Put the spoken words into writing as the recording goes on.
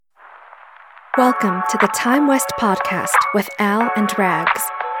Welcome to the Time West podcast with Al and Rags.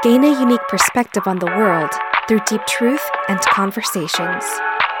 Gain a unique perspective on the world through deep truth and conversations.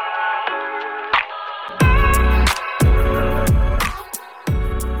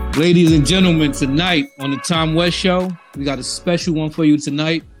 Ladies and gentlemen, tonight on the Time West Show, we got a special one for you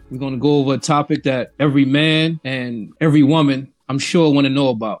tonight. We're going to go over a topic that every man and every woman, I'm sure, want to know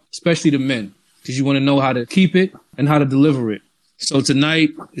about, especially the men, because you want to know how to keep it and how to deliver it. So tonight,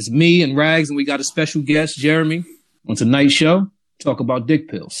 it's me and Rags, and we got a special guest, Jeremy, on tonight's show, talk about dick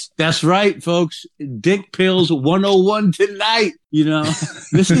pills. That's right, folks. Dick pills 101 tonight. You know,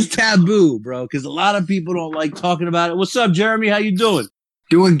 this is taboo, bro, because a lot of people don't like talking about it. What's up, Jeremy? How you doing?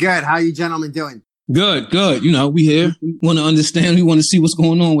 Doing good. How you gentlemen doing? Good. You know, we here. We want to understand. We want to see what's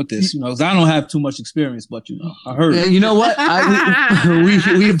going on with this. You know, 'cause I don't have too much experience, but you know, I heard. You know what?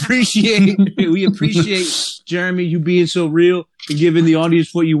 We appreciate Jeremy, you being so real and giving the audience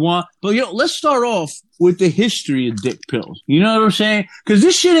what you want. But you know, let's start off with the history of dick pills. You know what I'm saying? Because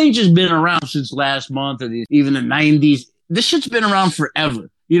this shit ain't just been around since last month or even the 90s. This shit's been around forever.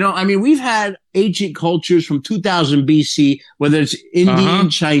 You know, I mean, we've had ancient cultures from 2000 BC, whether it's Indian,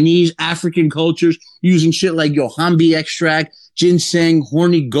 Chinese, African cultures, using shit like yohambi extract, ginseng,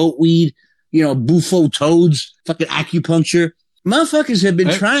 horny goat weed, you know, bufo toads, fucking acupuncture. Motherfuckers have been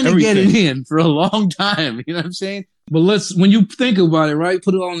trying to get it in for a long time. You know what I'm saying? But when you think about it, right,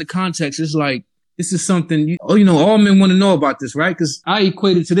 put it all in the context, it's like, this is something, all men want to know about this, right? Because I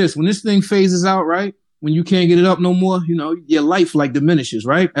equate it to this. When this thing phases out, right? When you can't get it up no more, you know, your life like diminishes,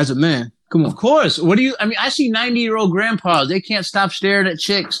 right? As a man. Come on. Of course. I see 90-year-old grandpas. They can't stop staring at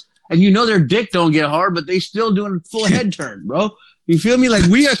chicks. And you know their dick don't get hard, but they still doing full head turn, bro. You feel me? Like,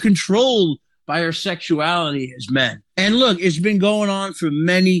 we are controlled by our sexuality as men. And look, it's been going on for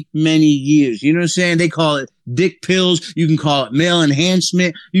many, many years. You know what I'm saying? They call it dick pills. You can call it male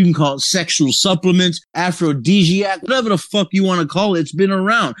enhancement. You can call it sexual supplements, aphrodisiac, whatever the fuck you want to call it. It's been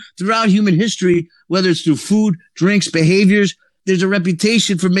around throughout human history, whether it's through food, drinks, behaviors. There's a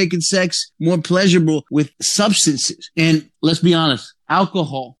reputation for making sex more pleasurable with substances. And let's be honest,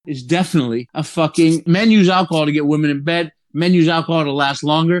 alcohol is definitely men use alcohol to get women in bed. Men use alcohol to last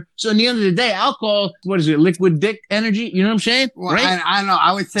longer. So in the end of the day, alcohol, what is it? Liquid dick energy? You know what I'm saying? Well, right? I don't know.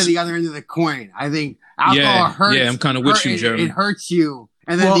 I would say the other end of the coin. I think alcohol hurts. Yeah, I'm kind of with you, Jeremy. It hurts you.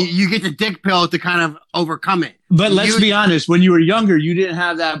 And then you get the dick pill to kind of overcome it. But let's be honest. When you were younger, you didn't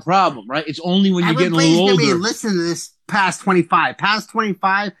have that problem, right? It's only when you get a little older. Listen to this past 25. Past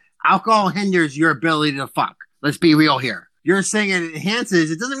 25, alcohol hinders your ability to fuck. Let's be real here. You're saying it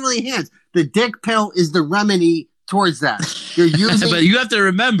enhances. It doesn't really enhance. The dick pill is the remedy towards that. You're using, but you have to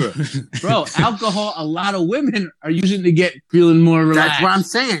remember, bro, alcohol, a lot of women are using to get feeling more relaxed. That's what I'm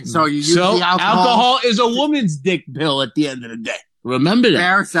saying. So you use the alcohol is a woman's dick pill at the end of the day. Remember that.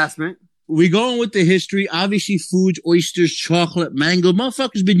 Fair assessment. We going with the history. Obviously, foods, oysters, chocolate, mango.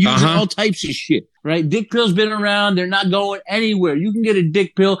 Motherfuckers been using all types of shit, right? Dick pills been around. They're not going anywhere. You can get a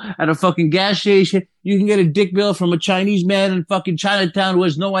dick pill at a fucking gas station. You can get a dick pill from a Chinese man in fucking Chinatown who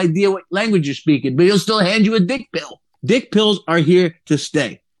has no idea what language you're speaking, but he'll still hand you a dick pill. Dick pills are here to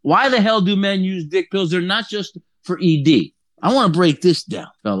stay. Why the hell do men use dick pills? They're not just for ED. I want to break this down,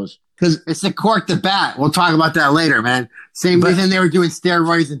 fellas. Because it's to cork the bat. We'll talk about that later, man. Same reason they were doing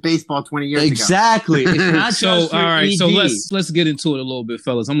steroids in baseball 20 years ago. Exactly. It's not just for all right. ED. So let's get into it a little bit,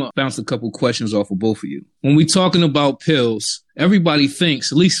 fellas. I'm gonna bounce a couple questions off of both of you. When we're talking about pills, everybody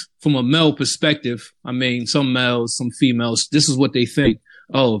thinks, at least from a male perspective, I mean, some males, some females, this is what they think.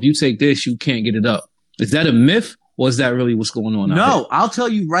 Oh, if you take this, you can't get it up. Is that a myth? Or is that really what's going on? No, I'll tell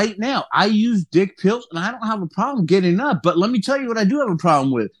you right now. I use dick pills and I don't have a problem getting up. But let me tell you what I do have a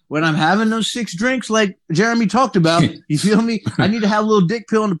problem with. When I'm having those 6 drinks like Jeremy talked about, you feel me? I need to have a little dick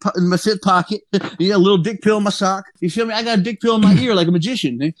pill in my zip pocket. You got a little dick pill in my sock. You feel me? I got a dick pill in my ear like a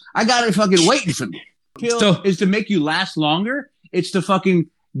magician. Man. I got it fucking waiting for me. Pill is to make you last longer. It's to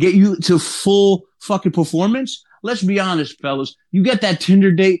fucking get you to full fucking performance. Let's be honest, fellas. You get that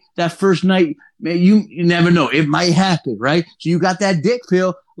Tinder date, that first night, man, you never know. It might happen, right? So you got that dick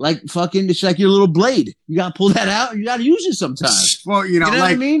pill, like fucking, it's like your little blade. You got to pull that out and you got to use it sometimes. Well, you know like,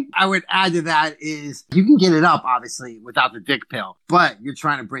 what I mean? I would add to that is you can get it up, obviously, without the dick pill, but you're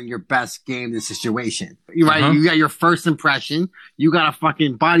trying to bring your best game to the situation. You're right. You got your first impression. You got to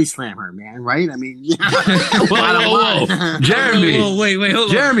fucking body slam her, man, right? I mean, whoa. Jeremy. Wait, hold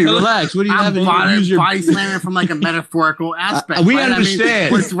on. Jeremy, relax. What do you have in body slamming from like a metaphorical aspect. We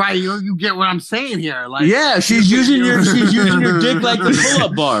understand. I mean, right. You get what I'm saying here. Like, yeah, she's using your dick like the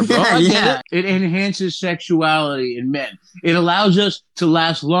pull-up bar, bro. It enhances sexuality in men. It allows us to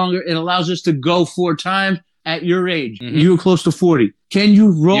last longer. It allows us to go 4 times. at your age. You were close to 40. Can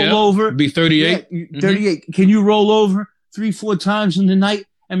you roll over? Be 38. Yeah, 38. Can you roll over 3-4 times in the night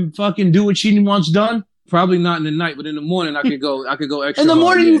and fucking do what she wants done? Probably not in the night, but in the morning I could go extra. In the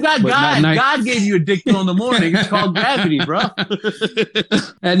morning hard, you got God. God gave you a dick pill in the morning. It's called gravity, bro.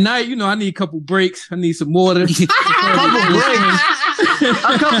 At night, I need a couple breaks. I need some water. A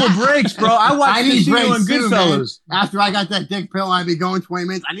couple breaks, bro. I need Casino and Goodfellas. After I got that dick pill, I'd be going 20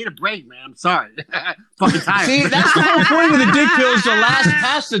 minutes. I need a break, man. I'm sorry. Fucking tired. See, that's the whole point of the dick pill is to last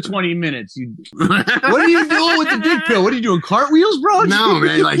past the 20 minutes. What are you doing with the dick pill? What are you doing? Cartwheels, bro? No,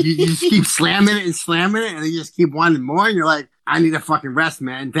 man. Like you just keep slamming it, and you just keep wanting more, and you're like, I need a fucking rest,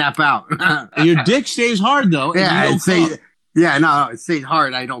 man. Tap out. Your dick stays hard though. Yeah, it stays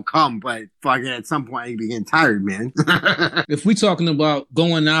hard. I don't come, but fucking at some point I be getting tired, man. If we talking about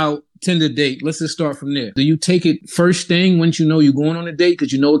going out, Tinder date, let's just start from there. Do you take it first thing once you know you're going on a date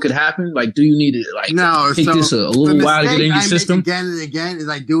because you know it could happen? Like, do you need to take this a little while to get in your system? Again and again is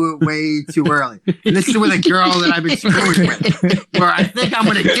I do it way too early. And this is with a girl that I've been screwing with, where I think I'm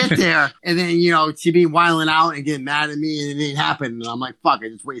gonna get there, and then she be whiling out and getting mad at me, and it didn't happen, and I'm like, fuck, I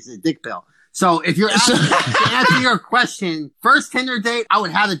just wasted a dick pill. So if you're asking, to answer your question, first Tinder date, I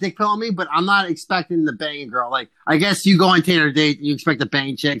would have the dick pill on me, but I'm not expecting the banging girl. Like, I guess you go on Tinder date and you expect the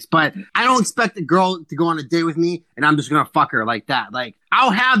bang chicks, but I don't expect a girl to go on a date with me and I'm just going to fuck her like that. Like,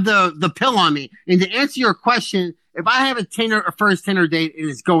 I'll have the pill on me. And to answer your question, if I have a first Tinder date and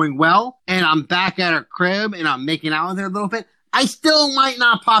it's going well and I'm back at her crib and I'm making out with her a little bit, I still might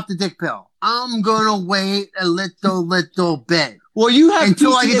not pop the dick pill. I'm going to wait a little bit. Well, you have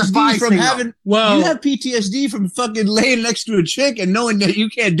until I get the from having. Well, you have PTSD from fucking laying next to a chick and knowing that you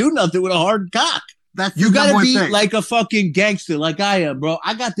can't do nothing with a hard cock. You gotta be like a fucking gangster, like I am, bro.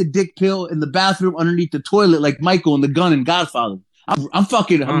 I got the dick pill in the bathroom underneath the toilet, like Michael and the gun in Godfather. I'm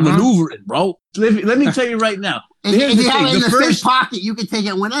fucking maneuvering, bro. Let me tell you right now. If you have it in the first pocket, you can take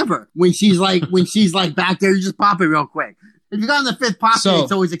it whenever. When she's like back there, you just pop it real quick. If you got in the fifth pocket,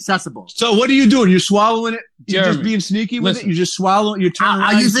 it's always accessible. So what are you doing? You're swallowing it? You're just being sneaky with it? You just swallow it? You're turning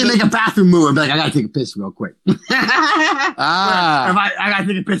around? I usually make a bathroom move and be like, I gotta take a piss real quick. I gotta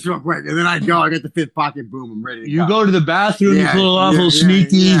take a piss real quick. And then I get the fifth pocket, boom, I'm ready to go. You go to the bathroom, you pull off a little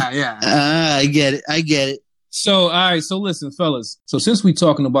sneaky. Yeah. I get it. So, all right. So listen, fellas. So since we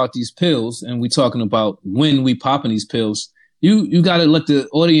talking about these pills and we talking about when we popping these pills, you got to let the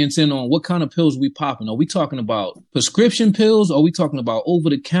audience in on what kind of pills we popping. Are we talking about prescription pills? Or are we talking about over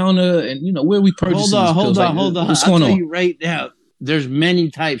the counter? And where we purchasing these pills? Hold on. I'll tell you right now. There's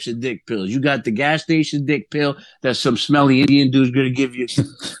many types of dick pills. You got the gas station dick pill that some smelly Indian dude's going to give you.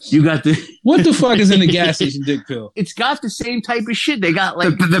 You got what the fuck is in the gas station dick pill? It's got the same type of shit. They got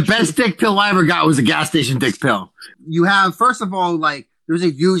like the best dick pill I ever got was a gas station dick pill. You have, first of all, like there's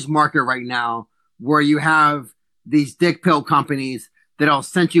a huge market right now where you have these dick pill companies that'll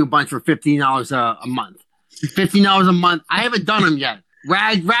send you a bunch for $15 a month. $15 a month. I haven't done them yet.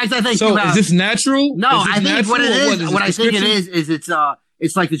 Rags, I think. So is this natural? No, I think what it is, what I think it is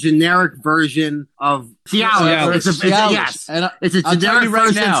it's like the generic version of Cialis. It's a generic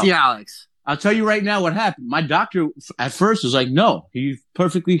version of Cialis. I'll tell you right now what happened. My doctor at first was like, no, he's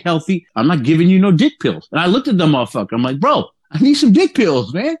perfectly healthy. I'm not giving you no dick pills. And I looked at the motherfucker. I'm like, bro, I need some dick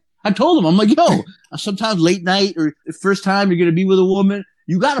pills, man. I told him, I'm like, yo, sometimes late night or the first time you're going to be with a woman,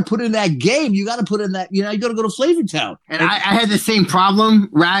 you got to put in that game. You got to put in that, you got to go to Flavortown. And I had the same problem,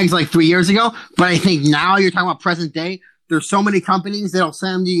 Rags, like 3 years ago. But I think now you're talking about present day. There's so many companies that'll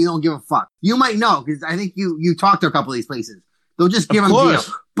send you don't give a fuck. You might know because I think you talked to a couple of these places. They'll just give them deal.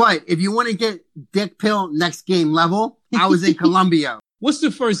 But if you want to get dick pill next game level, I was in Colombia. What's the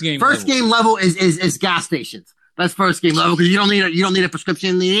first game level? First game level is gas stations. That's first game level because you don't need a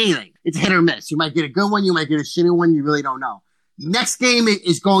prescription, need anything. It's hit or miss. You might get a good one, you might get a shitty one, you really don't know. Next game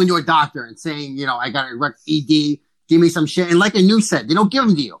is going to a doctor and saying, I got a erect ED, give me some shit. And like a new said, they don't give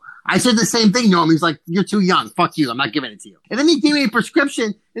them to you. I said the same thing to him. He's like, you're too young. Fuck you. I'm not giving it to you. And then he gave me a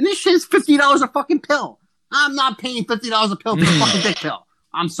prescription and this shit is $50 a fucking pill. I'm not paying $50 a pill for a fucking dick pill.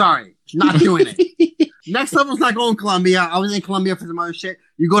 I'm sorry. Not doing it. Next level's not going to Colombia. I was in Colombia for some other shit.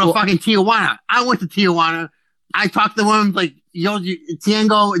 You go to fucking Tijuana. I went to Tijuana. I talked to one like, yo,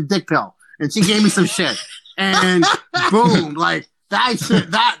 Tiango dick pill. And she gave me some shit. And boom, like that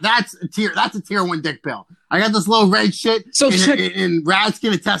shit, that's a tier 1 dick pill. I got this little red shit. And Rad's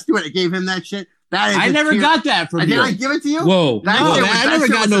can attest to it. I gave him that shit. I never got that from you. Did I give it to you? Whoa. I never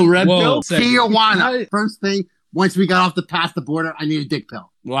got no red pill. Tijuana. First thing, once we got off past the border, I need a dick pill.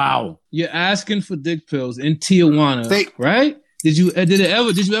 Wow. You're asking for dick pills in Tijuana, right? Did you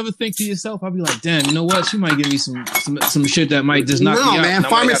ever think to yourself? I'll be like, damn, you know what? She might give me some shit that might just knock me out. No, man,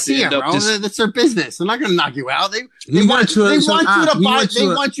 pharmacia, bro. That's their business. They're not going to knock you out. They want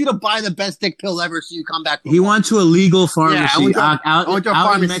you to buy the best dick pill ever, so you come back. He went to a legal pharmacy out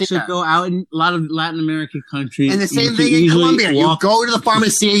in Mexico, out in a lot of Latin American countries. And the same thing in Colombia. You go to the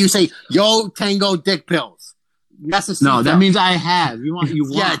pharmacy and you say, "Yo, Tango dick pills." That's the no. That means I have. You want?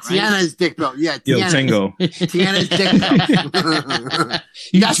 Yeah, Tiana's dick pill. Yeah, Yo, Tango. Tiana's dick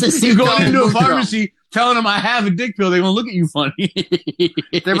pill. That's the you go into a pharmacy telling them I have a dick pill. They're gonna look at you funny.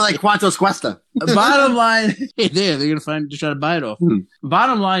 They're like Quantos Cuesta. Bottom line, they're gonna try to buy it off.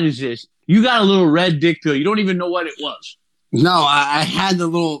 Bottom line is this: you got a little red dick pill. You don't even know what it was. No, I had the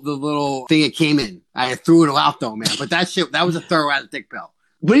little thing it came in. I threw it out though, man. But that was a thorough ass dick pill.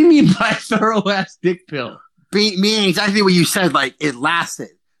 What do you mean by thorough ass dick pill? Meaning exactly what you said. Like it lasted.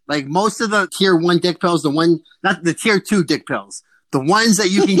 Like most of the tier 1 dick pills, not the tier 2 dick pills, the ones that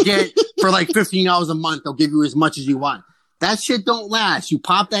you can get for like $15 a month, they'll give you as much as you want. That shit don't last. You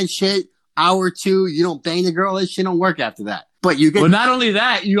pop that shit, hour or two, you don't bang the girl, that shit don't work after that. But you get. Well, not only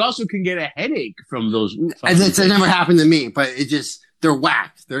that, you also can get a headache from those. It never happened to me, but they're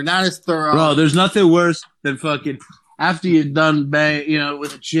whacked. They're not as thorough. Bro, there's nothing worse than fucking after you're done bang,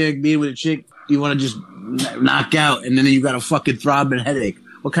 with a chick, being with a chick, you want to just knock out, and then you got a fucking throbbing headache.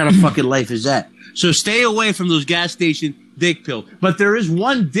 What kind of fucking life is that? So stay away from those gas station dick pill. But there is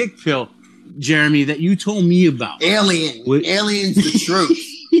one dick pill, Jeremy, that you told me about. Alien's the truth.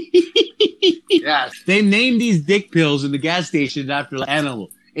 Yes. They named these dick pills in the gas station after an animal.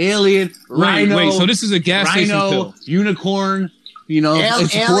 Alien, rhino. Wait, so this is a gas station pill. Unicorn, Alien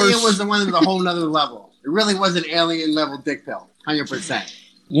was the one at a whole nother level. It really was an alien level dick pill. 100%.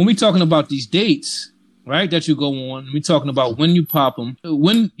 When we talking about these dates, right, that you go on, we talking about when you pop them,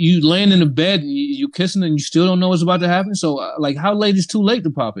 when you laying in the bed and you kissing and you still don't know what's about to happen. So, how late is too late to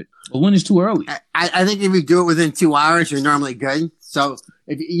pop it? Or when is too early? I think if you do it within 2 hours, you're normally good. So,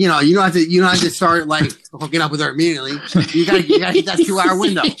 if you don't have to start like hooking up with her immediately. You gotta hit that 2 hour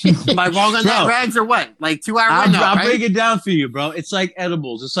window. Am I wrong on that, Rags, or what? Like 2 hour window. I'll break it down for you, bro. It's like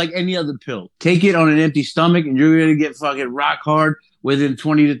edibles. It's like any other pill. Take it on an empty stomach, and you're gonna get fucking rock hard within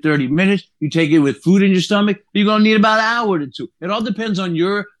 20 to 30 minutes. You take it with food in your stomach, you're going to need about an hour to 2. It all depends on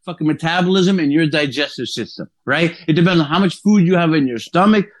your fucking metabolism and your digestive system, right? It depends on how much food you have in your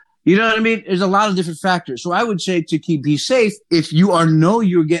stomach. You know what I mean? There's a lot of different factors. So I would say to be safe, if you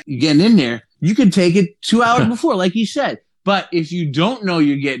you're getting in there, you can take it 2 hours before, like you said. But if you don't know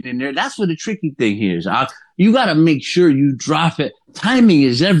you're getting in there, that's what the tricky thing here is. You got to make sure you drop it. Timing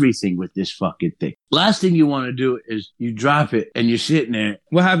is everything with this fucking thing. Last thing you want to do is you drop it and you're sitting there.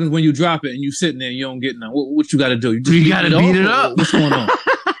 What happens when you drop it and you sitting there and you don't get none? What you got to do? You got to beat it up. What's going on?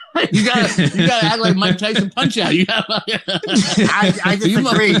 You gotta act like Mike Tyson Punch Out. I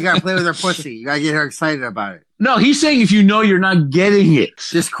disagree. You gotta play with her pussy. You gotta get her excited about it. No, he's saying if you know you're not getting it,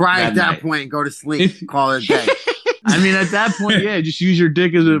 just cry at that point and go to sleep. Call it a day. I mean, at that point, yeah, just use your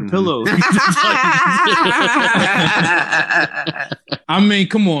dick as a pillow. I mean,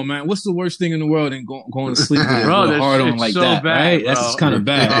 come on, man. What's the worst thing in the world than going to sleep with it hard on like so that, bad, right? bro. That's just kind of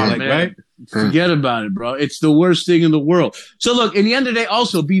bad, right? Forget about it, bro. It's the worst thing in the world. So look, in the end of the day,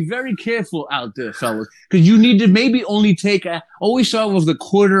 also be very careful out there, fellas, because you need to maybe only always start with the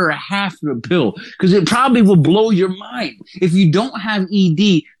quarter or half of the pill, because it probably will blow your mind. If you don't have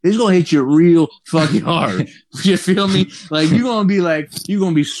ED, it's going to hit you real fucking hard. You feel me? Like, you're going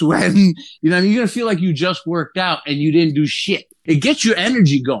to be sweating. You know what I mean? You're going to feel like you just worked out and you didn't do shit. It gets your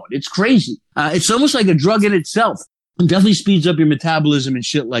energy going. It's crazy. It's almost like a drug in itself. It definitely speeds up your metabolism and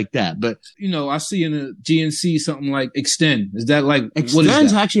shit like that. But I see in a GNC something like Extend. Is that like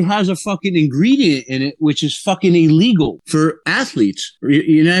Extend actually has a fucking ingredient in it, which is fucking illegal for athletes.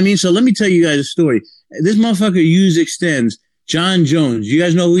 You know what I mean? So let me tell you guys a story. This motherfucker used Extends. John Jones. You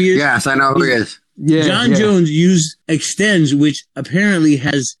guys know who he is? Yes, I know who he is. Yeah, John Jones used Extends, which apparently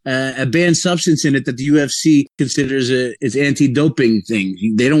has a banned substance in it that the UFC considers its anti-doping thing.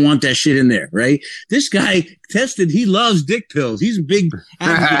 They don't want that shit in there, right? This guy tested. He loves dick pills. He's a big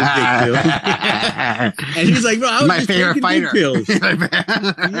advocate of dick pills. And he's like, bro, I was my just favorite taking fighter. Dick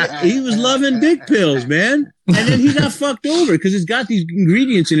pills. He was loving dick pills, man. And then he got fucked over because it's got these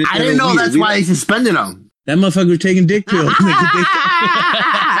ingredients in it. I didn't know that's why he suspended him. That motherfucker was taking dick pills.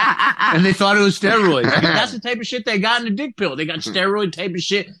 And they thought it was steroids. That's the type of shit they got in the dick pill. They got steroid type of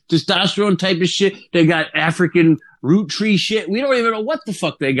shit, testosterone type of shit. They got African root tree shit. We don't even know what the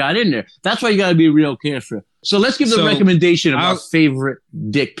fuck they got in there. That's why you got to be real careful. So let's give the recommendation of our favorite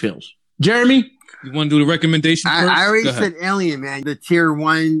dick pills. Jeremy? You want to do the recommendation first? I already said Alien, man. The tier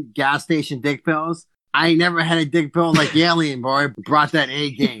 1 gas station dick pills. I ain't never had a dick pill like the alien boy. Brought that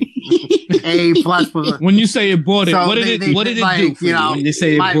A game. A plus. When you say it brought it, So what did it do for you? When they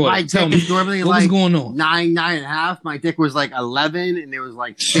say it brought my it, tell dick me is normally what like was going on. 9.5. My dick was like 11, and it was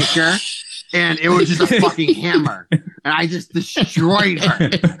like thicker, and it was just a fucking hammer. And I just destroyed her,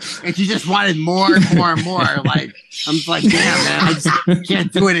 and she just wanted more and more and more. Like I'm just like, damn, man, I just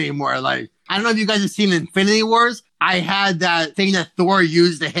can't do it anymore. Like I don't know if you guys have seen Infinity Wars. I had that thing that Thor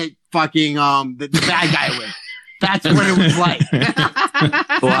used to hit fucking the bad guy with. That's what it was like.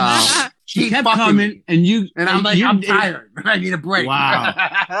 Wow. She kept fucking coming, and I'm like, I'm tired. I need a break. Wow.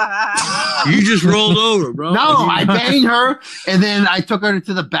 You just rolled over, bro. No, I banged her, and then I took her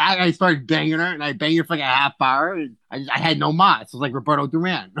to the back. I started banging her, and I banged her for like a half hour. And I had no mods. It was like Roberto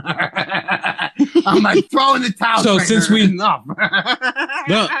Duran. I'm like throwing the towel. So since we enough.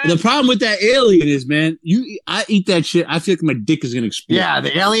 No, the problem with that alien is, man, I eat that shit. I feel like my dick is gonna explode. Yeah,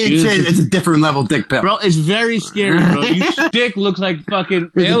 the alien shit is a different level dick pill. Bro, it's very scary, bro. Your dick looks like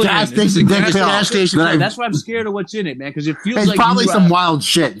fucking alien. Gas station dick pill. Gas station pill. That's why I'm scared of what's in it, man, because it feels it's like probably some wild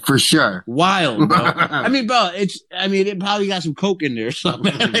shit for sure. Wild, bro. I mean, it probably got some coke in there or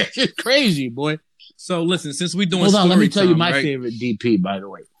something. It's just crazy, boy. So listen, since we doing hold on, let me tell you time, my right? favorite DP, by the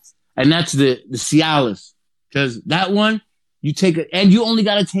way, and that's the Cialis, because that one you take and you only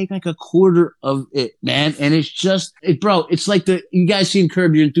got to take like a quarter of it, man, and it's just bro. It's like you guys seen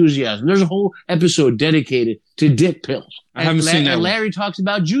Curb Your Enthusiasm. There's a whole episode dedicated to dick pills. I haven't seen that. And Larry talks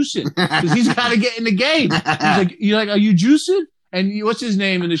about juicing because he's got to get in the game. He's like, are you juicing? And what's his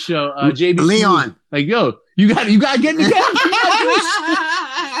name in the show? JB Leon. Like, yo, you got to get in the game.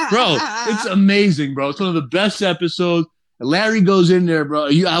 Bro, it's amazing, bro. It's one of the best episodes. Larry goes in there, bro.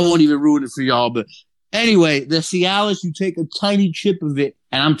 I won't even ruin it for y'all, but anyway, the Cialis, you take a tiny chip of it,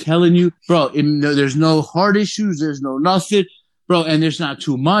 and I'm telling you, bro, there's no heart issues, there's no nothing, bro, and there's not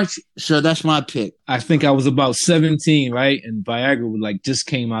too much, so that's my pick. I think I was about 17, right? And Viagra like just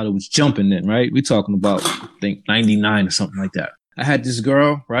came out. It was jumping then, right? We're talking about, I think, 99 or something like that. I had this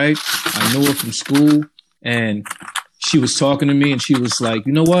girl, right? I knew her from school, and she was talking to me, and she was like,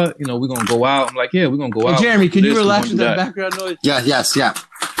 you know what? We're going to go out. I'm like, yeah, we're going to go out. Jeremy, can you relax with that background noise? Yeah.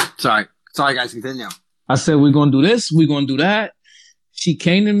 Sorry, guys, continue. I said, we're going to do this. We're going to do that. She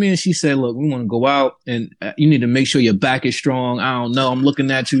came to me and she said, look, we want to go out and you need to make sure your back is strong. I don't know. I'm looking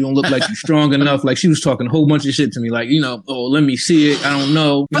at you. You don't look like you're strong enough. Like she was talking a whole bunch of shit to me. Like, oh, let me see it. I don't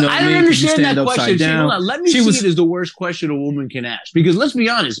know. But I don't understand that question. Down. Let me see it is the worst question a woman can ask. Because let's be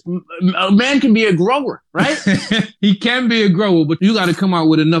honest, a man can be a grower, right? He can be a grower, but you got to come out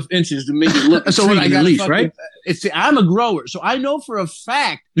with enough inches to make it look so what I got at least, right? I'm a grower, so I know for a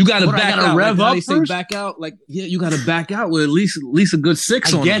fact you got to back out. Rev like, up they first? say back out. Like, yeah, you got to back out with at least a good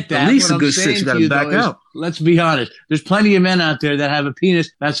 6 on it. I get that. At least what a good I'm 6. You got to to back out. Let's be honest. There's plenty of men out there that have a penis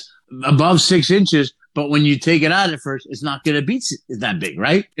that's above 6 inches, but when you take it out at first, it's not going to be that big,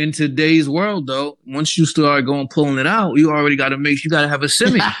 right? In today's world, though, once you start pulling it out, you already got to you got to have a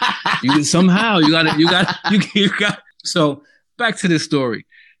semi. You got. So back to this story.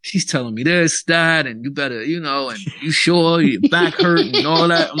 She's telling me this, that, and you better, and you sure your back hurt and all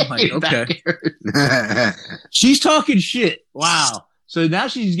that. I'm like, okay. She's talking shit. Wow. So now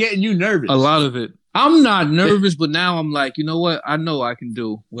she's getting you nervous. A lot of it. I'm not nervous, but now I'm like, you know what? I know I can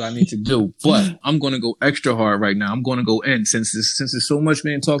do what I need to do, but I'm going to go extra hard right now. I'm going to go in since there's so much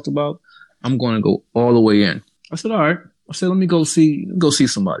being talked about. I'm going to go all the way in. I said, all right. I said, let me go see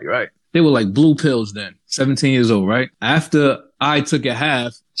somebody, right? They were like blue pills then, 17 years old, right? After I took a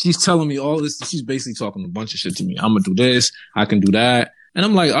half, she's telling me all this. She's basically talking a bunch of shit to me. I'm going to do this. I can do that. And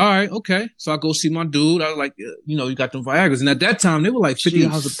I'm like, all right, okay. So I go see my dude. I was like, you got them Viagra's. And at that time, they were like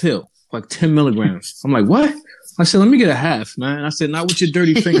 $50 a pill, like 10 milligrams. I'm like, what? I said, let me get a half, man. I said, not with your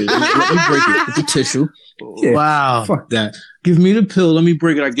dirty fingers. Let me break it with the tissue. Yeah, wow. Fuck that. Give me the pill. Let me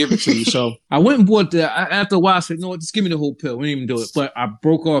break it. I give it to you. So I went and bought that. After a while, I said, you know what? Just give me the whole pill. We didn't even do it. But I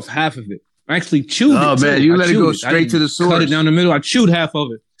broke off half of it. I actually chewed it. Oh, man. You let it go straight to the source. Cut it down the middle. I chewed half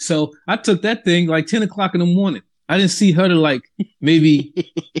of it. So I took that thing like 10 o'clock in the morning. I didn't see her to like maybe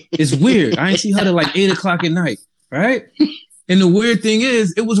it's weird. I didn't see her to like 8 o'clock at night. Right. And the weird thing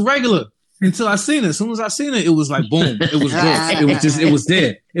is it was regular until I seen it. As soon as I seen it, it was like, boom. It was gross. It was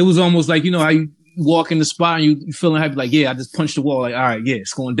there. It was almost like, how you walk in the spot and you feeling happy. Like, yeah, I just punched the wall. Like, all right, yeah,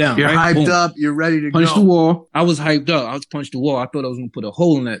 it's going down. You're right? hyped Boom. up. You're ready to Punch go. the wall. I was hyped up. I was punched the wall. I thought I was going to put a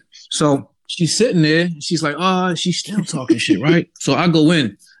hole in that. So she's sitting there. She's like, she's still talking shit, right? So I go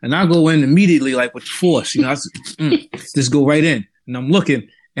in. And I go in immediately, like with force, I said, just go right in. And I'm looking,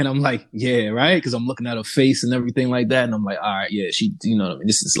 and I'm like, yeah, right? Because I'm looking at her face and everything like that. And I'm like, all right, yeah, she, what I mean?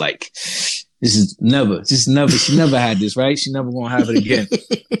 She never had this, right? She never gonna have it again.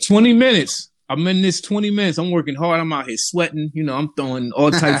 20 minutes. I'm in this 20 minutes. I'm working hard. I'm out here sweating. You know, I'm throwing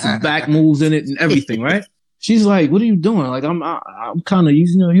all types of back moves in it and everything, right? She's like, what are you doing? Like, I'm kind of,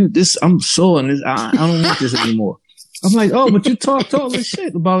 I'm sore and I don't want this anymore. I'm like, oh, but you talked all this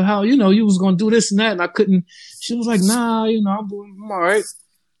shit about how, you was going to do this and that. And I couldn't. She was like, nah, I'm all right.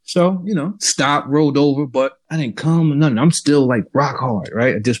 So, stopped, rolled over, but I didn't come or nothing. I'm still like rock hard,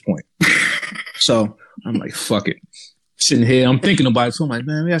 right? At this point. So I'm like, fuck it. Sitting here, I'm thinking about it. So I'm like,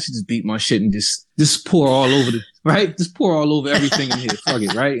 man, maybe I should just beat my shit and just pour all over right? Just pour all over everything in here. Fuck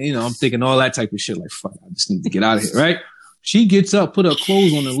it, right? I'm thinking all that type of shit. Like, fuck, I just need to get out of here, right? She gets up, put her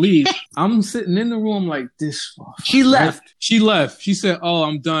clothes on and leave. I'm sitting in the room like this. She left. Right? She left. She said, oh,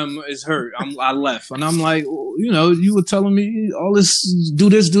 I'm done. It's hurt. I left. And I'm like, you were telling me all this, do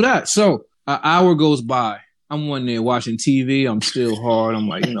that. So an hour goes by. I'm one there watching TV. I'm still hard. I'm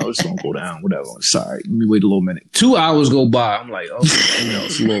like, it's going to go down, whatever. Sorry. Let me wait a little minute. 2 hours go by. I'm like, oh,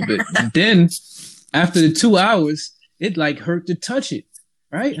 it's a little bit. And then after the 2 hours, it like hurt to touch it.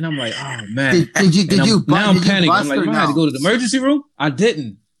 Right? And I'm like, oh man. Now I'm panicking. I'm like, I had to go to the emergency room? I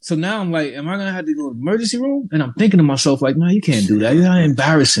didn't. So now I'm like, am I going to have to go to the emergency room? And I'm thinking to myself like, man, you can't do that. You're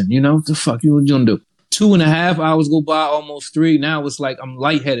embarrassing. What the fuck you going to do? 2.5 hours go by, almost 3. Now it's like, I'm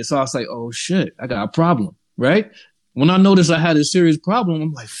lightheaded. So I was like, oh shit, I got a problem. Right? When I noticed I had a serious problem,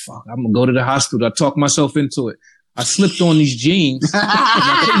 I'm like, fuck, I'm going to go to the hospital. I talked myself into it. I slipped on these jeans. And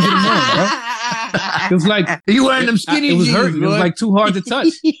I couldn't get them on, right? It was like you wearing them skinny jeans. It was hurting. It was like too hard to touch.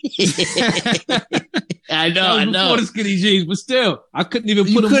 I know. Before the skinny jeans, but still, I couldn't even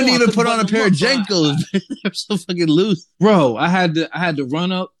put them on. You couldn't even put on a pair of Jenkos. They're so fucking loose, bro. I had to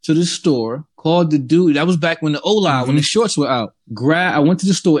run up to the store, called the dude. That was back when the Ola, when the shorts were out. I went to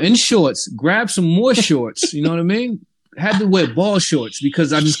the store in shorts, grabbed some more shorts. You know what I mean? Had to wear ball shorts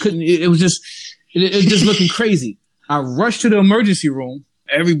because I just couldn't. It was just looking crazy. I rushed to the emergency room.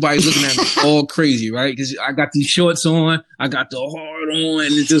 Everybody's looking at me all crazy, right? Because I got these shorts on, I got the hard on,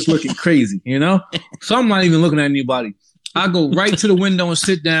 and it's just looking crazy, So I'm not even looking at anybody. I go right to the window and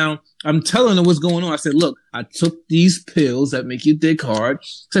sit down. I'm telling her what's going on. I said, look, I took these pills that make you dick hard. I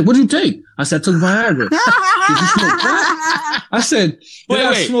said, what'd you take? I said, I took Viagra. Did you smoke crack? I said,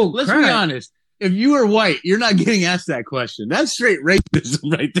 wait, let's be honest. If you were white, you're not getting asked that question. That's straight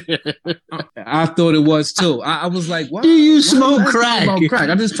racism right there. I thought it was too. I was like, what? Do you smoke crack?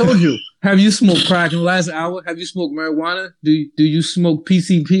 I just told you. Have you smoked crack in the last hour? Have you smoked marijuana? Do you smoke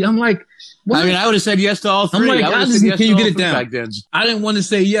PCP? I'm like, what? I mean, I would have said yes to all three. I'm like, can you get it down? I didn't want to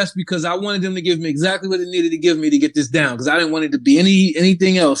say yes because I wanted them to give me exactly what they needed to give me to get this down because I didn't want it to be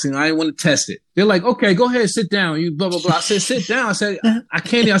anything else. I didn't want to test it. They're like, okay, go ahead, sit down. You blah, blah, blah. I said, sit down. I said, I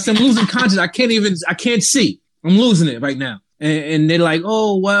can't. I said, I'm losing consciousness. I can't see. I'm losing it right now. And they're like,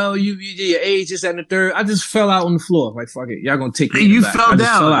 oh, well, your age is at the third. I just fell out on the floor. Like, fuck it. Y'all gonna take me back. Fell I down.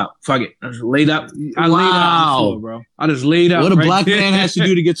 Just fell out. Fuck it. I just laid out. I laid out on the floor, bro. I just laid out. What a right black there. man has to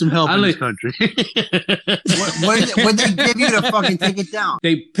do to get some help in this country. What did they give you to fucking take it down?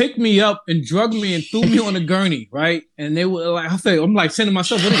 They picked me up and drugged me and threw me on a gurney, right? And they were like, I'm like saying to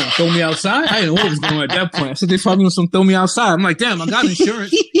myself, what are they gonna throw me outside? I didn't know what was going on at that point. I said, they probably gonna throw me outside. I'm like, damn, I got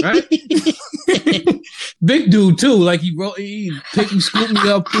insurance, right? Big dude too. Like he picked me, scooped me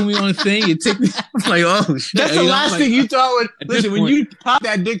up, threw me on the thing, and took me. I'm like, oh shit. That's the last thing you thought would listen, when you popped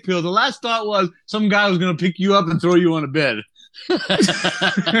that dick pill, the last thought was some guy was gonna pick you up and throw you on a bed.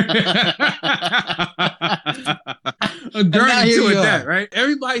 A gurney to it, that, right?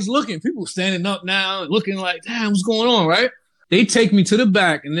 Everybody's looking. People standing up now, looking like, damn, what's going on, right? They take me to the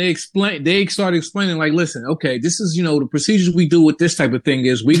back and they started explaining like, listen, okay, this is, the procedures we do with this type of thing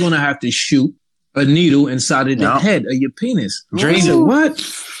is we're going to have to shoot a needle inside of the head of your penis. Drain it. What?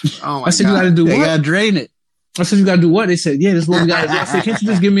 Oh my I said, God. you got to do what? You got to drain it. I said, you got to do what? They said, yeah, this is what we got to do. I said, can't you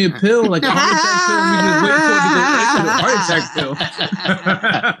just give me a pill? Like a heart attack pill? We just wait for it to go right to the heart attack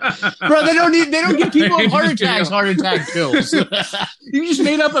pill. Bro, they don't give people with heart attack pills. You just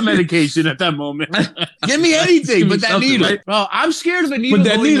made up a medication at that moment. Give me anything but that needle. Right? Bro, I'm scared of a needle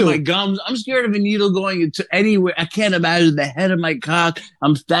going into my gums. I'm scared of a needle going into anywhere. I can't imagine the head of my cock.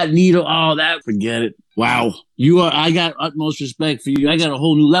 That needle. Oh, forget it. Wow. I got utmost respect for you. I got a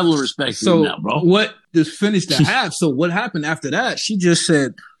whole new level of respect for you now, bro. What just finished the half. So what happened after that? She just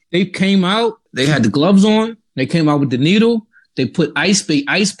said they came out, they had the gloves on, they came out with the needle, they put they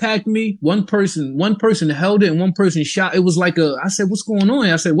ice packed me. One person held it and one person shot. It was like I said, what's going on?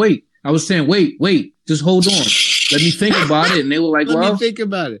 I said, wait. I was saying, wait, just hold on. Let me think about it. And they were like, Let me think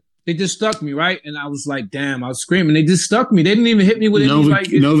about it. They just stuck me, right? And I was like, damn, I was screaming. They just stuck me. They didn't even hit me with any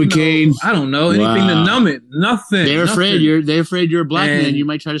Novocaine. I don't know, anything to numb it. Nothing. They're afraid you're a black man. You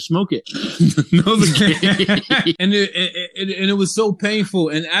might try to smoke it. Novocaine. and it was so painful.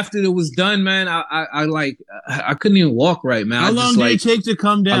 And after it was done, man, I couldn't even walk right, man. How long did it take to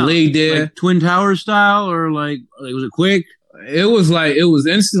come down? I laid there, like Twin Tower style, or like was it quick? It was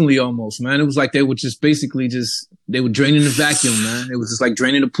instantly almost, man. It was like they would just basically they were draining the vacuum, man. It was just like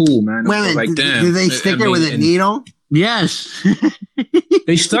draining the pool, man. Wait, like, damn. Did they stick it with a needle? Yes.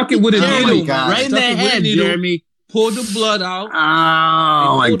 They stuck it with a needle, right in the head, Jeremy. Pulled the blood out.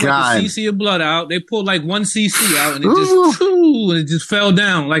 Oh my God! Like a cc of blood out. They pulled like 1 cc out, and it just fell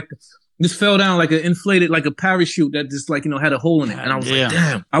down like an inflated, like a parachute that just like, had a hole in it. And I was like,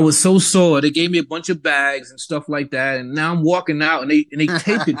 damn. I was so sore. They gave me a bunch of bags and stuff like that. And now I'm walking out, and they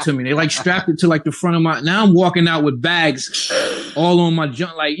taped it to me. They like strapped it to like the front of now I'm walking out with bags all on my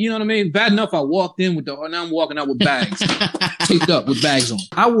junk. Like, you know what I mean? Bad enough I walked in now I'm walking out with bags taped up with bags on.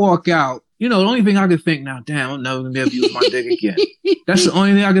 I walk out. The only thing I could think now, damn, I'm never going to be able to use my dick again. That's the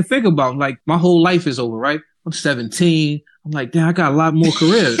only thing I could think about. Like, my whole life is over, right? I'm 17. I'm like, damn, I got a lot more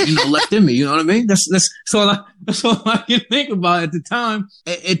career, left in me. You know what I mean? That's all I can think about at the time.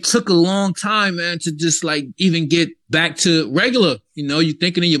 It took a long time, man, to just like even get back to regular. You're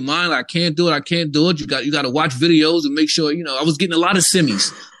thinking in your mind, like, I can't do it. You got to watch videos and make sure, I was getting a lot of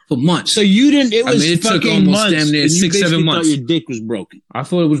simmies for months. So you didn't, it took almost damn near 6-7 months. Your dick was broken. I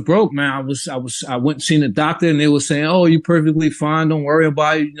thought it was broke, man. I went and seen the doctor, and they were saying, oh, you're perfectly fine. Don't worry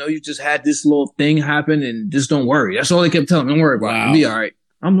about it. You just had this little thing happen, and just don't worry. That's all they kept telling me. Don't worry about it. It'll be all right.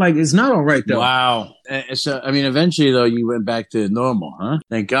 I'm like, it's not all right, though. Wow. So, eventually, though, you went back to normal, huh?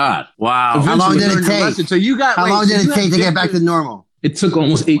 Thank God. Wow. How long did it take? So you got, how long did it take to get back to normal? It took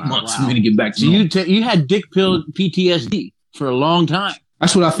almost 8 months for me to get back to normal. So you had dick pill PTSD for a long time.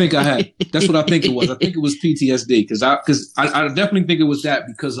 That's what I think I had. That's what I think it was. I think it was PTSD because I definitely think it was that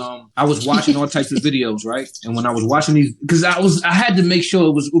because I was watching all types of videos, right? And when I was watching these, because I had to make sure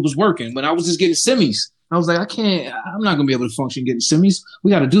it was working, but I was just getting simmies. I was like, I'm not gonna be able to function getting simmies.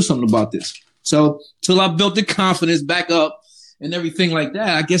 We got to do something about this. So till I built the confidence back up and everything like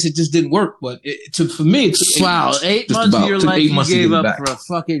that, I guess it just didn't work. But for me, it took 8 months of your life you gave up for a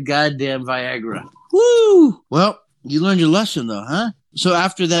fucking goddamn Viagra. Woo! Well, you learned your lesson though, huh? So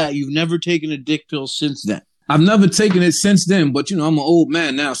after that, you've never taken a dick pill since then? I've never taken it since then, but I'm an old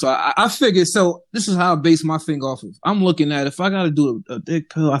man now. So I figured, so this is how I base my thing off of. I'm looking at, if I got to do a dick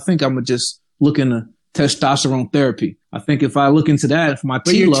pill, I think I'm going to just look into testosterone therapy. I think if I look into that, if my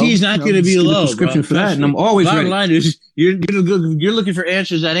T low, your T's not going to be low, prescription for that, and I'm always ready. Bottom line is, you're looking for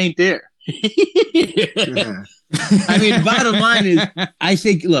answers that ain't there. I mean, bottom line is, I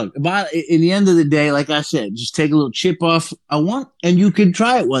think, look, in the end of the day, like I said, just take a little chip off and you can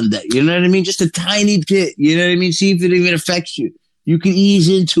try it one day. You know what I mean? Just a tiny bit. You know what I mean? See if it even affects you. You can ease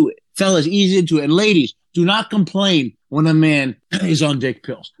into it. Fellas, ease into it. And ladies, do not complain when a man is on dick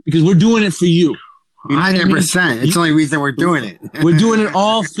pills because we're doing it for you. 100%. It's the only reason we're doing it. We're doing it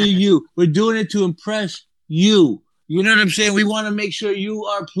all for you. We're doing it to impress you. You know what I'm saying? We want to make sure you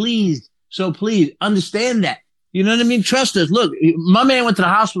are pleased. So please understand that. You know what I mean? Trust us. Look, my man went to the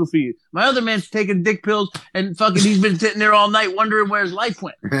hospital for you. My other man's taking dick pills and fucking he's been sitting there all night wondering where his life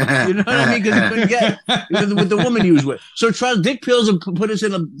went. You know what I mean? Because he couldn't get it with the woman he was with. So trust, dick pills have put us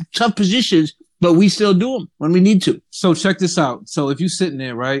in tough positions, but we still do them when we need to. So check this out. So if you're sitting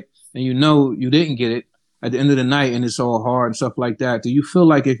there, right, and you didn't get it at the end of the night and it's all hard and stuff like that, do you feel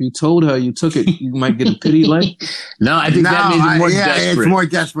like if you told her you took it, you might get a pity leg? No, I think that means it's more desperate. It's more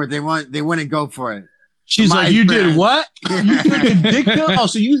desperate. They wouldn't go for it. She's like, you did what? You took a dick pill? Oh,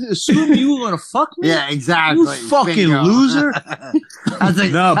 so you assumed you were going to fuck me? Yeah, exactly. You fucking loser. That's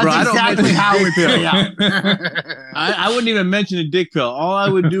exactly how it play out. I wouldn't even mention a dick pill. All I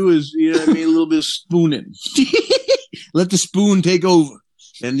would do is, you know what I mean, a little bit of spooning. Let the spoon take over.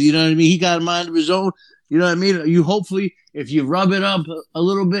 And you know what I mean? He got a mind of his own. You know what I mean? You hopefully, if you rub it up a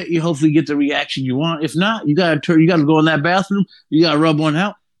little bit, you hopefully get the reaction you want. If not, you gotta go in that bathroom. You gotta rub one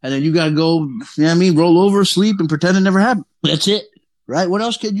out. And then you got to go, you know what I mean, roll over, sleep, and pretend it never happened. That's it. Right? What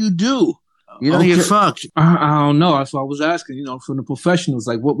else can you do? You know, you're fucked. I don't know. That's what I was asking, from the professionals.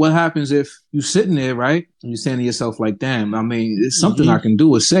 Like, what happens if you're sitting there, right? And you're saying to yourself, like, damn, I mean, it's something I can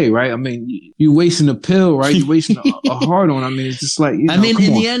do or say, right? I mean, you're wasting a pill, right? You're wasting a hard on. I mean, it's just like, I mean,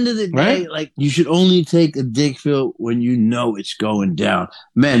 in the end of the day, like, you should only take a dick pill when you know it's going down.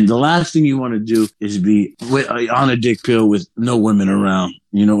 Men, the last thing you want to do is be on a dick pill with no women around,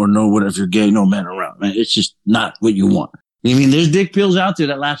 or no, whatever, if you're gay, no men around, man. It's just not what you want. I mean, there's dick pills out there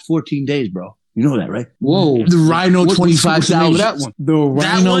that last 14 days, bro. You know that, right? Whoa. The Rhino What's the name of 25,000. that one? The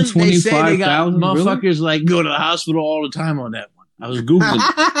That Rhino one, they say they got 25,000. Really? motherfuckers like go to the hospital all the time on that one. I was Googling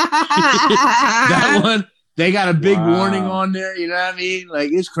that one. They got a big warning on there. You know what I mean?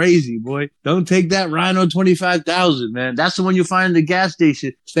 Like, it's crazy, boy. Don't take that Rhino 25,000, man. That's the one you find at the gas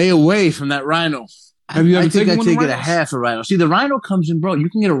station. Stay away from that Rhino. Have you ever taken one of the I take it a Rhinos? half a Rhino. See, the Rhino comes in, bro. You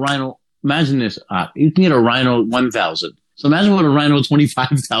can get a Rhino. Imagine this. You can get a Rhino 1,000. So imagine what a Rhino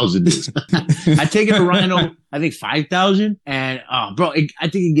 25,000 is. I take it a Rhino, I think 5,000, and bro, I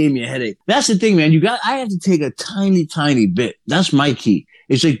think it gave me a headache. That's the thing, man. I have to take a tiny, tiny bit. That's my key.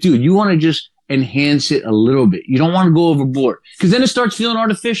 It's like, dude, you want to just enhance it a little bit. You don't want to go overboard because then it starts feeling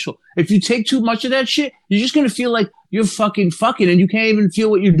artificial. If you take too much of that shit, you're just gonna feel like you're fucking, and you can't even feel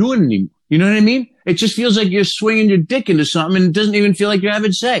what you're doing anymore. You know what I mean? It just feels like you're swinging your dick into something, and it doesn't even feel like you're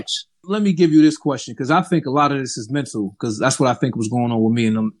having sex. Let me give you this question, because I think a lot of this is mental, because that's what I think was going on with me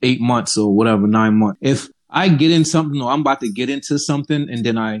in them 8 months or whatever, 9 months. If I get in something, or I'm about to get into something, and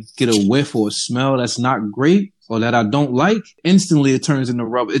then I get a whiff or a smell that's not great, or that I don't like, instantly it turns into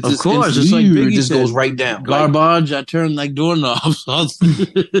rubber. It Of just, course, it's like it Biggie just said, goes right down. Garbage, I turn like doorknobs.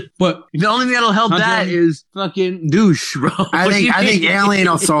 But the only thing that'll help that is fucking douche, bro. I think Alien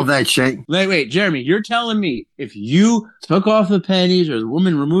will solve that shit. Wait, Jeremy, you're telling me if you took off the panties or the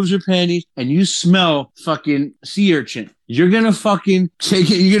woman removes her panties and you smell fucking sea urchin, you're gonna fucking take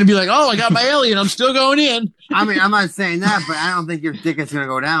it. You're gonna be like, oh, I got my alien. I'm still going in. I mean, I'm not saying that, but I don't think your dick is gonna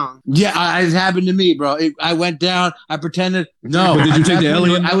go down. Yeah, it happened to me, bro. I went down. I pretended. No, But did you take the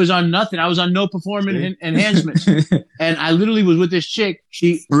alien? I was on nothing. I was on no performance enhancements. And I literally was with this chick.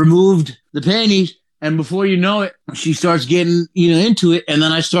 She removed the panties. And before you know it, she starts getting, into it. And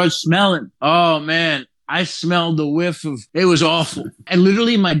then I start smelling. Oh, man. I smelled the whiff of, it was awful. And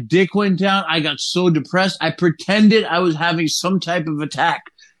literally my dick went down. I got so depressed. I pretended I was having some type of attack.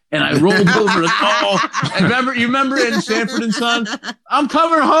 And I rolled over and you remember in Sanford and Son? I'm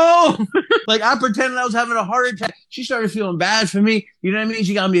coming home. Like I pretended I was having a heart attack. She started feeling bad for me. You know what I mean?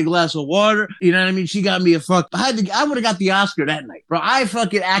 She got me a glass of water. You know what I mean? She got me a fuck. I would have got the Oscar that night, bro. I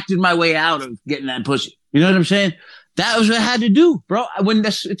fucking acted my way out of getting that pussy. You know what I'm saying? That was what I had to do, bro.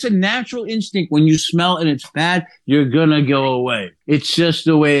 It's a natural instinct. When you smell and it's bad, you're gonna go away. It's just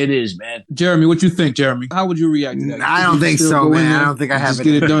the way it is, man. Jeremy, what you think, Jeremy? How would you react to that? I don't think so, man. I don't think I have just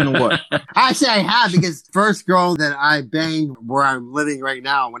get it done or what? Actually, I have, because first girl that I banged where I'm living right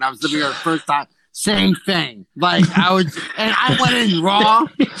now, when I was living here the first time, same thing. Like I went in raw.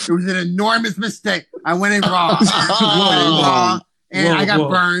 It was an enormous mistake. I went in raw. And I got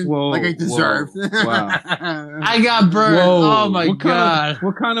burned like I deserved. Wow. I got burned. Oh my God.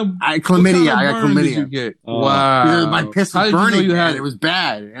 What kind of chlamydia. I got chlamydia. did you get? Wow. My piss was burning. You had it was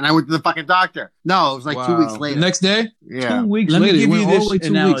bad. And I went to the fucking doctor. No, it was like 2 weeks later. The next day? Yeah. 2 weeks Let later. me give you all the this way 2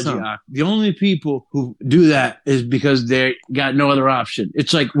 analogy. weeks, huh? The only people who do that is because they got no other option.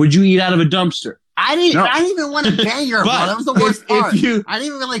 It's like, would you eat out of a dumpster? I didn't even want to bang her, bro. That was the worst part. I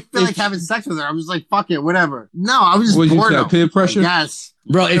didn't even feel like having sex with her. I was like, fuck it, whatever. No, I was just bored of peer pressure? Yes.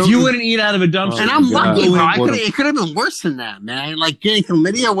 Bro, if you wouldn't eat out of a dumpster. And I'm lucky, bro. It could have been worse than that, man. Like getting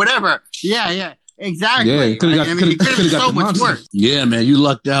chlamydia, whatever. Yeah. Exactly. Yeah, it could have been so much worse. Yeah, man, you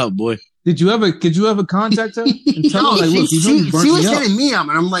lucked out, boy. Could you ever contact her and tell her, like, look, she was hitting me up,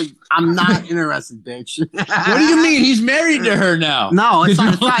 and I'm like, I'm not interested, bitch. What do you mean? He's married to her now. No, it's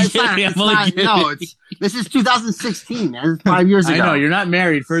not. No, this is 2016, man. It's 5 years ago. I know, you're not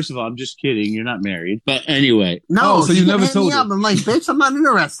married. First of all, I'm just kidding. You're not married. But anyway. No, so you never told her. I'm like, bitch, I'm not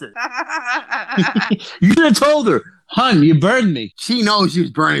interested. You should have told her. Hun, you burned me. She knows she was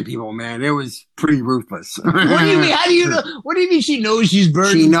burning people, man. It was pretty ruthless. What do you mean? How do you know? What do you mean she knows she's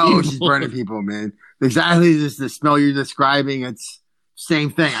burning people? She knows she's burning people, man. Exactly just the smell you're describing. It's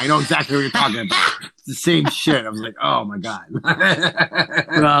same thing. I know exactly what you're talking about. It's the same shit. I was like, oh my God.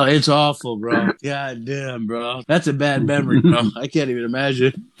 Bro, it's awful, bro. God damn, bro. That's a bad memory, bro. I can't even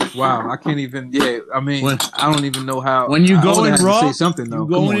imagine. Wow, I can't even. Yeah, I mean, I don't even know how. When you go in raw, say something though. You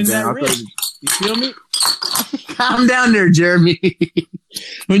going in that risk. You feel me? Calm down there, Jeremy.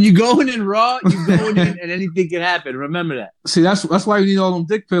 When you going in raw, you going in, and anything can happen. Remember that. See, that's why you need all them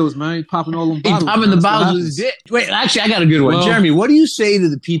dick pills, man. You popping all them bottles. Popping the bottles with his dick. Wait, actually, I got a good one. Jeremy, what do you say to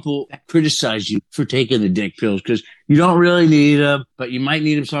the people that criticize you for taking the dick pills? Because you don't really need them, but you might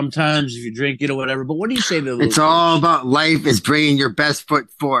need them sometimes if you drink it or whatever. But what do you say to those? It's all about life is bringing your best foot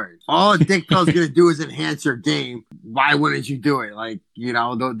forward. All a dick pill is going to do is enhance your game. Why wouldn't you do it? Like,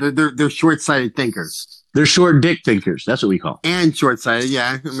 they're short-sighted thinkers. They're short dick thinkers. That's what we call. And short-sighted,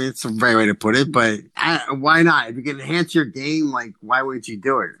 yeah. I mean, it's a very way to put it, but why not? If you can enhance your game, like, why wouldn't you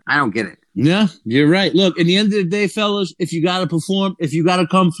do it? I don't get it. Yeah, you're right. Look, at the end of the day, fellas, if you got to perform, if you got to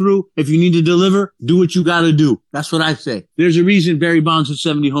come through, if you need to deliver, do what you got to do. That's what I say. There's a reason Barry Bonds had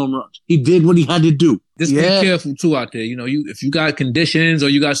 70 home runs. He did what he had to do. Just be careful too out there. You know, if you got conditions or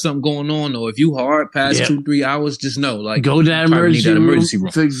you got something going on, or if you hard past 2-3 hours, just know, like, go to that emergency room.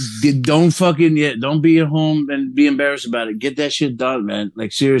 Don't be at home and be embarrassed about it. Get that shit done, man.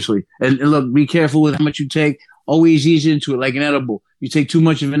 Like, seriously. And look, be careful with how much you take. Always ease into it like an edible. You take too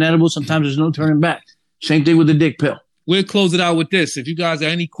much of an edible, sometimes there's no turning back. Same thing with the dick pill. We'll close it out with this. If you guys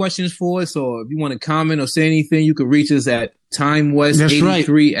have any questions for us, or if you want to comment or say anything, you can reach us at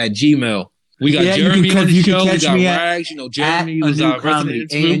timewest83@gmail. We got Jeremy on the show. We got Rags. You know, Jeremy was our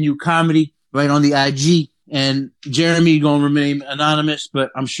resident. ANU Comedy, right on the IG. And Jeremy gonna remain anonymous,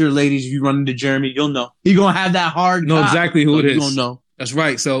 but I'm sure, ladies, if you run into Jeremy, you'll know. He gonna have that hard. Know exactly who it is. You gonna know. That's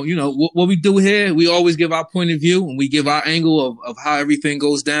right. So, you know, what we do here, we always give our point of view and we give our angle of how everything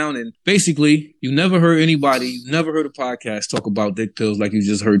goes down. And basically, you never heard a podcast talk about dick pills like you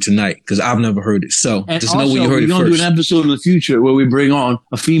just heard tonight, because I've never heard it. So and just know where you heard it first. We're going to do an episode in the future where we bring on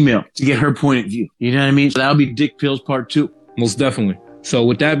a female to get her point of view. You know what I mean? So that'll be Dick Pills Part 2. Most definitely. So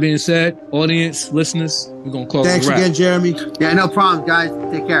with that being said, audience, listeners, we're going to call it a wrap. Thanks again, Jeremy. Yeah, no problem, guys.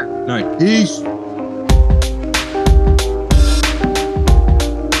 Take care. All right. Peace.